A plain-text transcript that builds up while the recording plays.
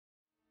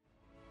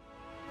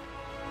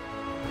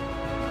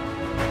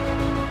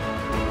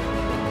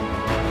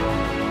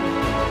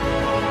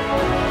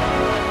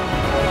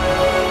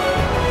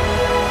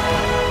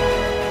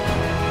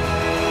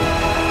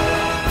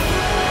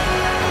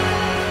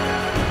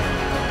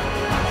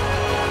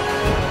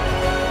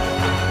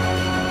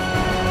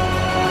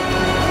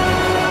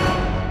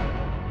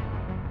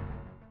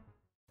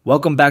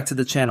Welcome back to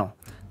the channel.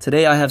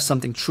 Today I have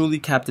something truly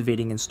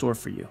captivating in store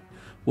for you.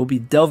 We'll be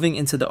delving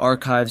into the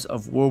archives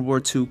of World War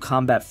II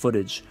combat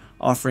footage,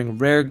 offering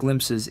rare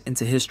glimpses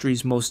into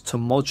history's most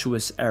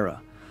tumultuous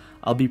era.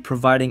 I'll be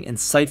providing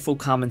insightful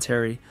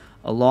commentary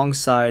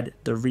alongside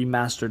the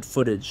remastered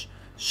footage,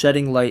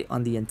 shedding light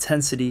on the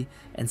intensity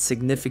and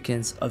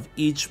significance of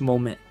each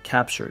moment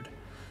captured.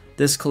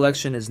 This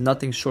collection is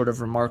nothing short of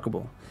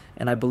remarkable,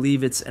 and I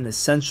believe it's an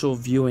essential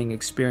viewing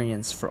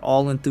experience for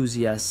all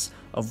enthusiasts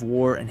of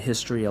war and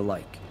history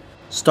alike.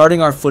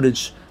 Starting our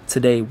footage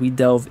today, we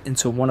delve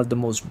into one of the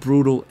most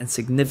brutal and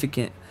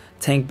significant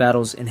tank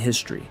battles in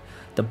history,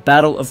 the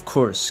Battle of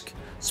Kursk,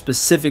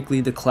 specifically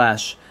the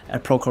clash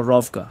at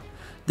Prokhorovka.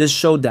 This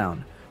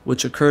showdown,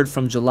 which occurred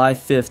from July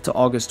 5th to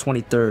August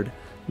 23rd,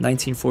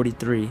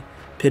 1943,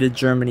 pitted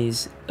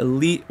Germany's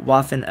elite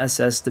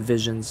Waffen-SS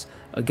divisions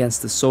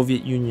against the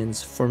Soviet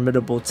Union's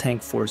formidable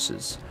tank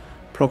forces.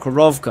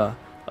 Prokhorovka,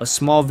 a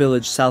small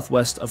village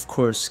southwest of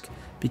Kursk,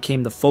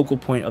 became the focal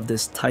point of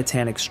this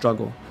titanic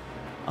struggle.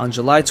 On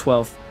July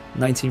 12,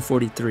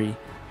 1943,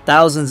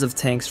 thousands of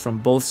tanks from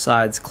both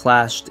sides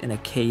clashed in a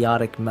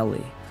chaotic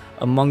melee.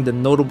 Among the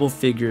notable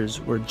figures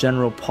were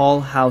General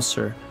Paul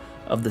Hauser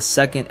of the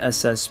 2nd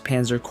SS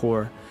Panzer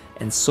Corps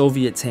and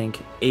Soviet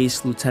tank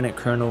Ace Lieutenant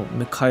Colonel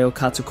Mikhail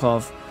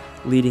Katukov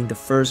leading the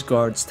 1st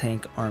Guards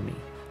Tank Army.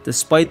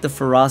 Despite the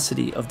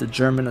ferocity of the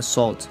German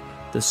assault,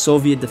 the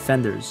Soviet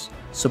defenders,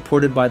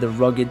 supported by the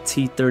rugged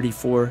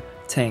T-34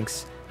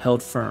 tanks,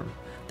 held firm.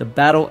 The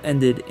battle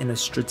ended in a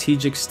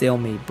strategic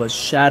stalemate but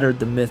shattered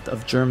the myth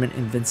of German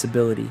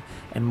invincibility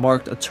and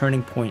marked a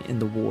turning point in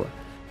the war.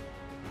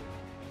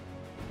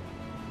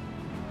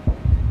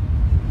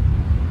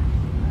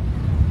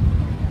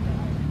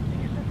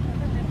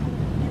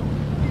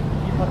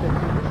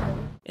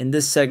 In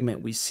this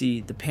segment, we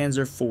see the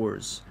Panzer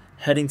IVs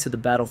heading to the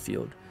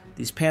battlefield.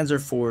 These Panzer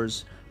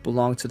IVs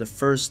belong to the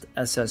 1st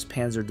SS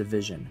Panzer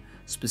Division,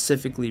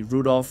 specifically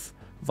Rudolf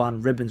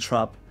von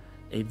Ribbentrop,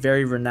 a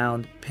very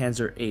renowned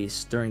Panzer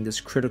ace during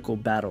this critical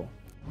battle.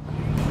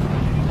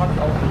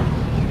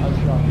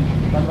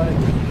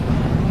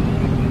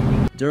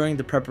 During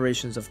the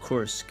preparations of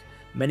Kursk,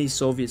 many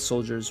Soviet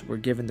soldiers were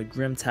given the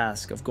grim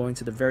task of going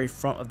to the very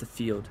front of the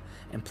field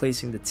and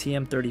placing the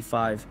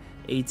TM-35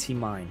 AT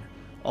mine.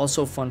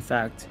 Also, fun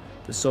fact,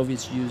 the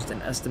Soviets used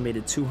an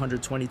estimated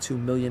 222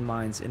 million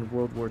mines in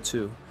World War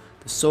II.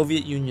 The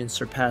Soviet Union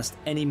surpassed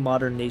any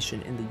modern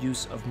nation in the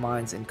use of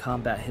mines in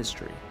combat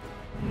history.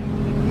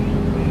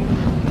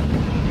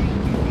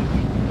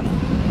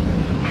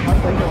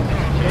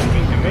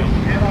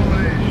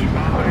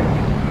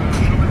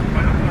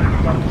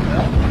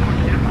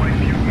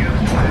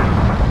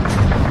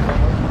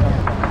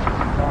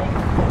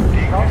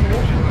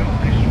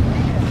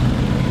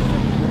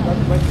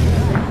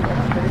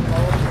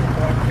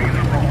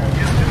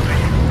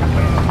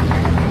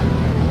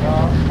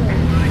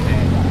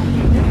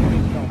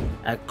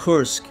 At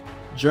Kursk,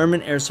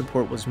 German air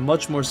support was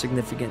much more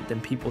significant than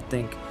people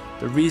think.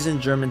 The reason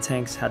German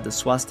tanks had the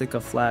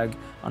swastika flag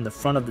on the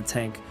front of the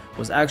tank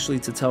was actually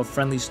to tell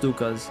friendly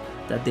Stukas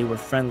that they were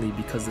friendly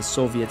because the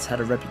Soviets had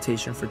a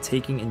reputation for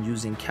taking and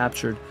using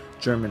captured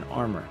German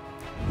armor.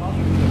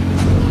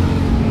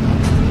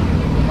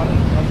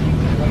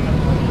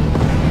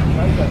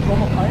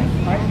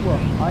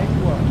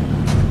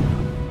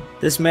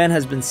 This man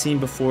has been seen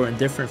before in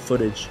different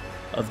footage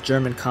of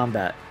German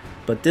combat,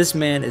 but this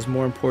man is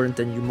more important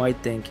than you might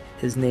think.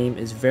 His name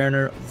is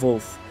Werner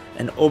Wolf,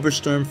 an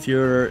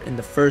Obersturmführer in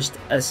the 1st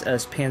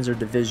SS Panzer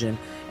Division,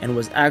 and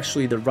was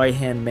actually the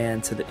right-hand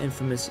man to the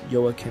infamous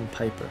Joachim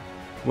Peiper.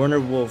 Werner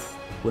Wolf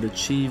would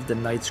achieve the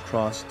Knight's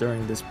Cross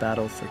during this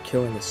battle for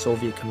killing a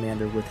Soviet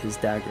commander with his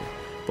dagger,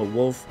 but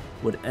Wolf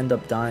would end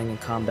up dying in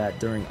combat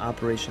during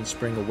Operation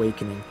Spring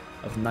Awakening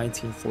of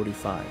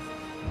 1945.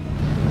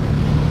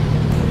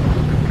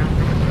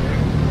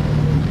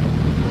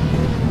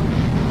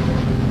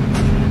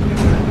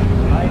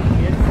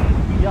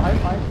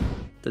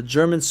 The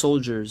German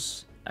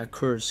soldiers at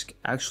Kursk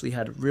actually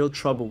had real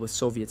trouble with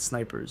Soviet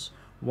snipers.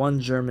 One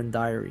German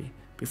diary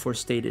before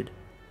stated,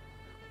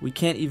 "We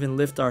can't even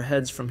lift our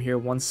heads from here.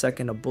 1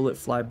 second a bullet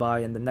fly by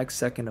and the next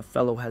second a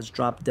fellow has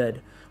dropped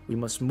dead. We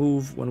must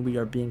move when we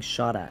are being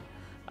shot at."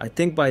 I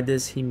think by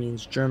this he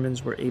means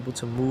Germans were able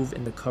to move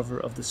in the cover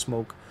of the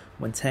smoke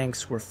when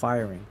tanks were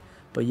firing.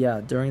 But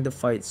yeah, during the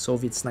fight,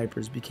 Soviet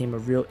snipers became a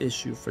real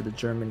issue for the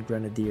German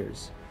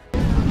grenadiers.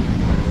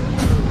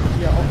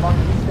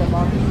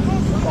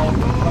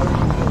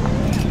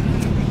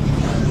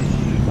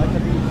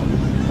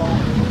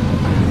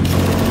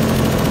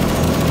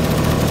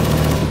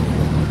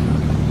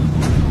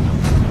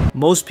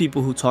 Most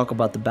people who talk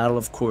about the Battle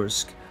of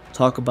Kursk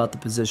talk about the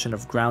position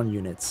of ground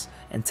units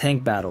and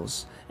tank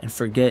battles and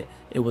forget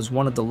it was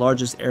one of the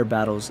largest air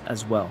battles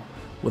as well,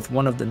 with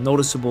one of the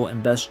noticeable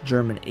and best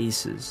German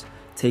aces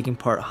taking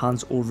part,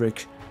 Hans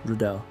Ulrich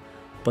Rudel.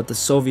 But the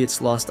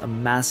Soviets lost a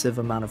massive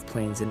amount of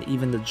planes, and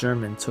even the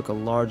Germans took a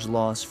large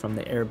loss from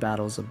the air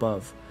battles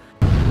above.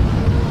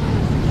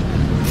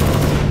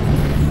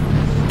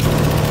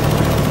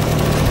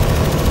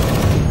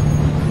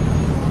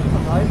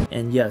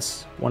 And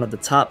yes, one of the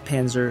top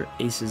panzer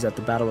aces at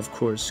the Battle of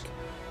Kursk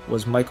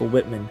was Michael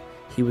Wittmann.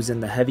 He was in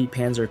the Heavy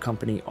Panzer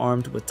Company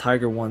armed with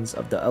Tiger 1s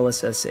of the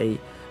LSSA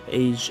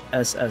Age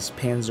SS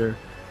Panzer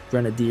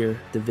Grenadier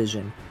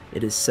Division.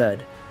 It is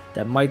said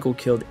that Michael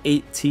killed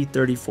 8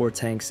 T-34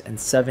 tanks and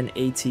 7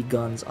 AT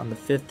guns on the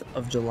 5th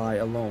of July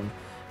alone,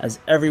 as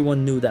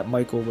everyone knew that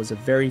Michael was a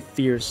very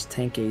fierce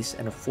tank ace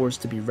and a force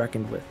to be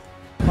reckoned with.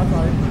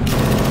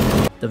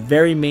 The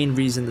very main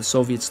reason the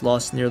Soviets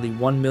lost nearly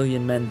 1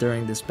 million men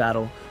during this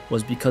battle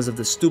was because of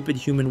the stupid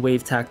human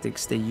wave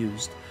tactics they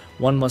used.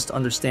 One must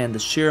understand the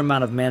sheer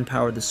amount of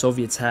manpower the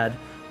Soviets had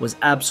was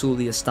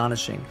absolutely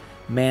astonishing,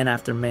 man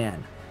after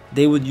man.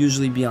 They would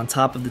usually be on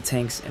top of the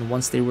tanks, and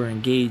once they were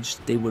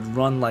engaged, they would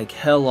run like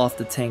hell off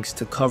the tanks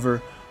to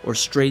cover or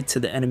straight to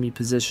the enemy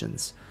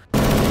positions.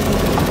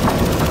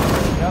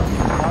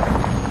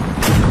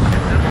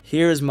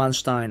 Here is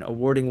Manstein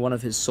awarding one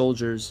of his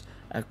soldiers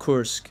at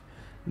Kursk.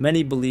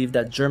 Many believe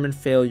that German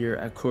failure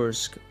at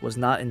Kursk was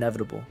not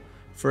inevitable.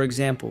 For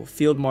example,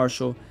 Field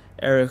Marshal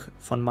Erich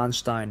von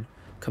Manstein,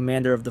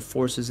 commander of the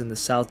forces in the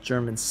South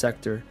German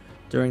sector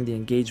during the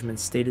engagement,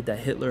 stated that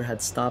Hitler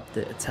had stopped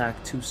the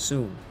attack too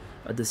soon,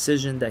 a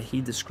decision that he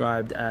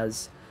described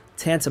as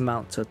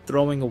tantamount to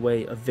throwing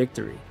away a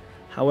victory.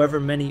 However,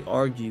 many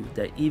argue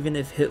that even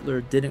if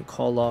Hitler didn't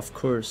call off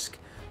Kursk,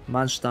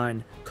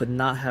 Manstein could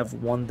not have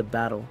won the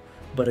battle.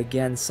 But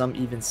again, some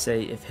even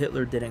say if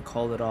Hitler didn't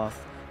call it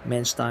off,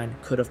 Manstein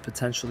could have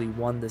potentially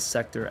won this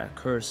sector at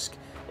Kursk.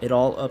 It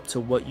all up to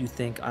what you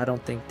think. I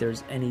don't think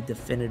there's any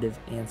definitive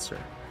answer.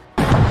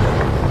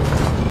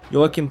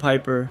 Joachim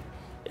Peiper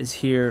is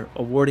here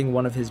awarding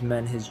one of his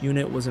men. His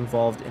unit was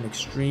involved in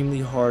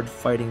extremely hard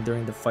fighting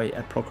during the fight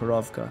at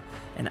Prokhorovka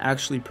and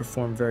actually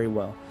performed very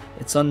well.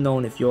 It's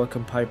unknown if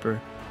Joachim Peiper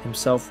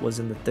himself was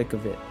in the thick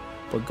of it,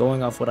 but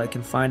going off what I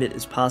can find, it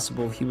is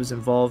possible he was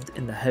involved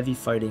in the heavy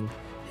fighting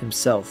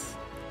himself.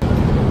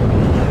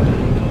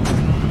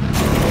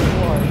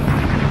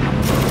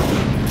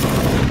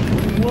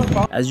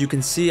 As you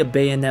can see, a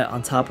bayonet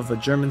on top of a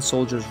German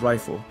soldier's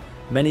rifle.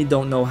 Many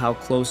don't know how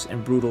close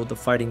and brutal the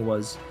fighting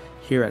was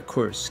here at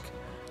Kursk.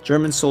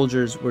 German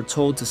soldiers were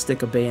told to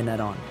stick a bayonet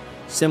on.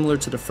 Similar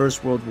to the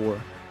First World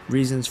War,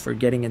 reasons for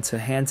getting into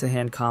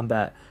hand-to-hand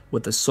combat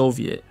with the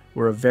Soviet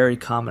were a very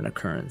common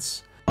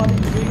occurrence.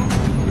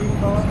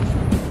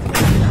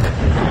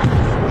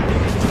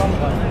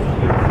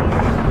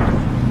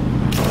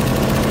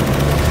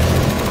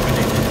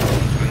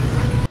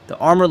 The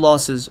armor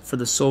losses for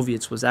the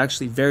Soviets was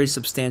actually very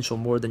substantial,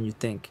 more than you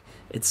think.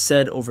 It's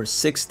said over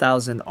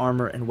 6,000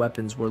 armor and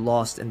weapons were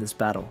lost in this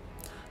battle,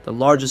 the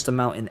largest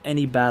amount in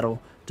any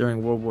battle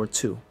during World War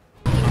II.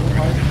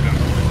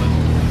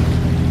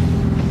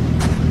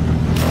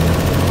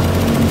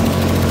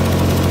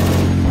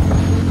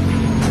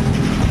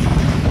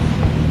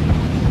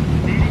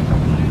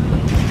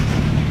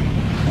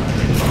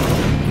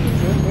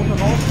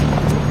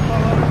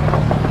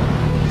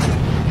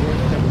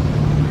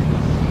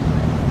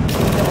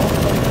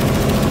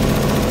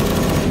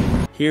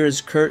 Here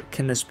is Kurt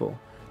Knispel,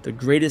 the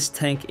greatest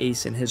tank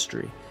ace in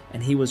history,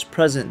 and he was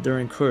present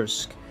during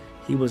Kursk.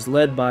 He was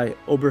led by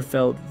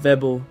Oberfeld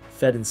Webel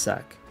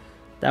Fedensack.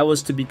 That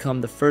was to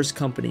become the first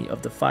company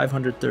of the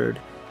 503rd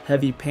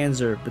Heavy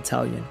Panzer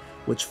Battalion,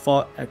 which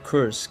fought at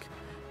Kursk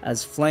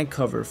as flank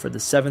cover for the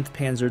 7th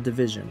Panzer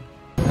Division.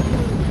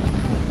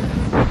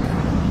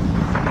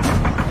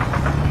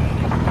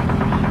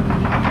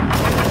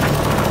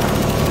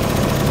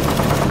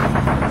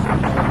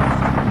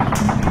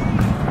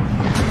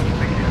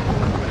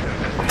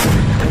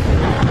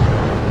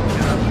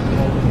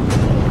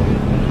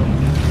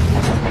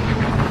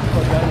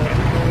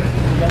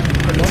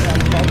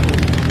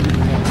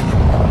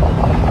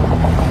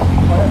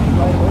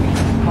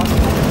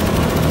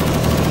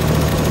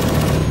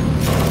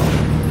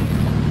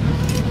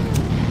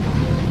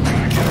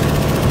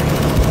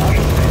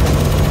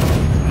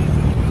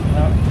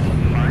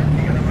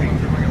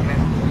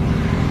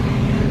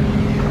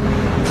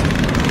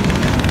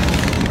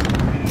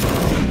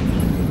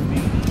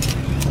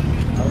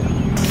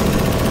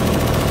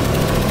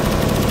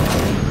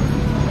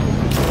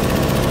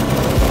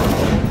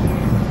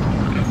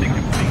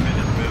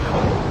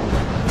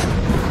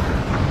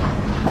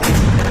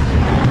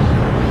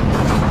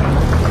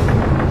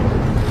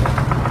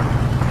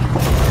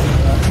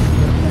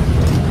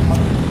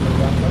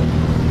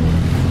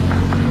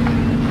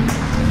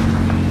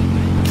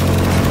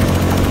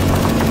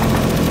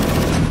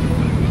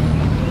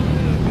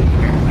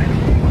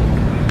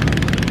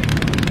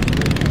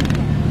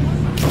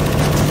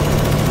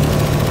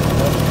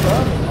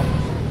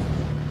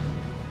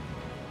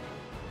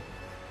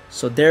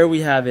 So there we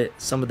have it,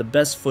 some of the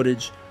best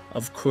footage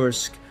of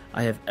Kursk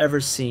I have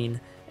ever seen,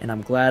 and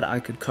I'm glad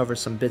I could cover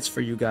some bits for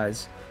you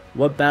guys.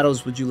 What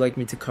battles would you like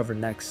me to cover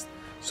next?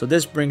 So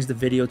this brings the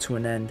video to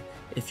an end.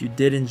 If you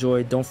did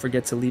enjoy, don't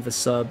forget to leave a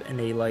sub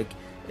and a like.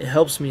 It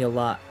helps me a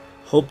lot.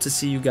 Hope to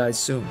see you guys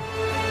soon.